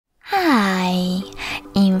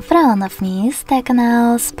In front of me is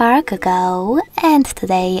TECNO Spark Go, and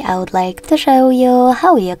today I would like to show you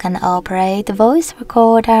how you can operate voice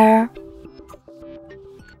recorder.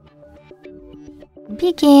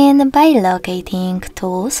 Begin by locating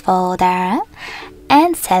Tools folder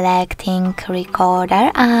and selecting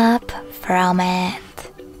Recorder app from it.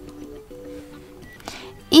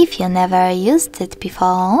 If you never used it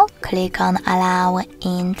before, click on Allow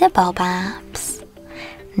in the pop-ups.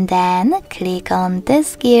 Then click on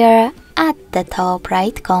this gear at the top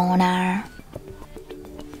right corner.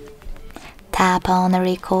 Tap on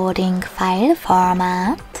Recording File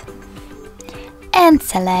Format and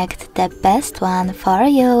select the best one for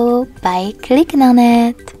you by clicking on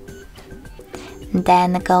it.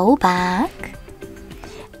 Then go back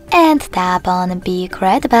and tap on big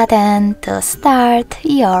red button to start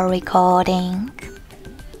your recording.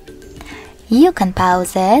 You can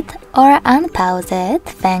pause it or unpause it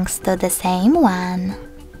thanks to the same one.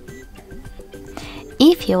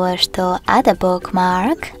 If you wish to add a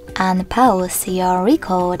bookmark, unpause your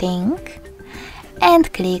recording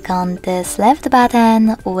and click on this left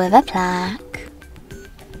button with a flag.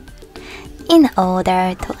 In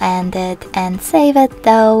order to end it and save it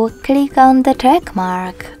though, click on the check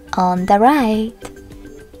mark on the right.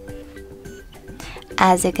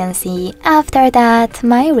 As you can see, after that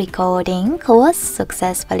my recording was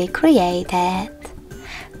successfully created.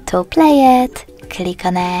 To play it, click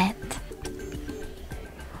on it.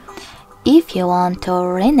 If you want to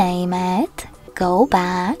rename it, go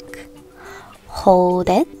back, hold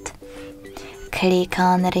it, click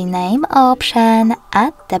on Rename option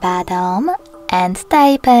at the bottom and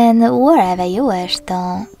type in wherever you wish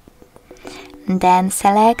to. Then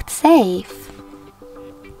select Save.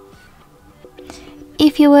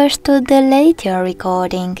 If you wish to delete your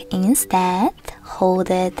recording instead, hold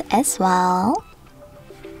it as well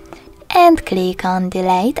and click on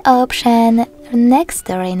Delete option next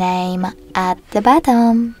to Rename at the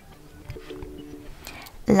bottom.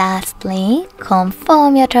 Lastly,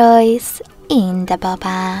 confirm your choice in the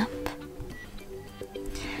pop-up.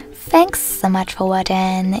 Thanks so much for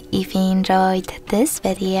watching. If you enjoyed this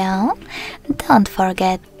video, don't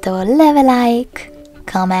forget to leave a like,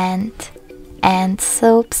 comment and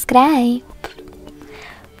subscribe.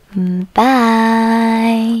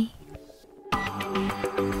 Bye!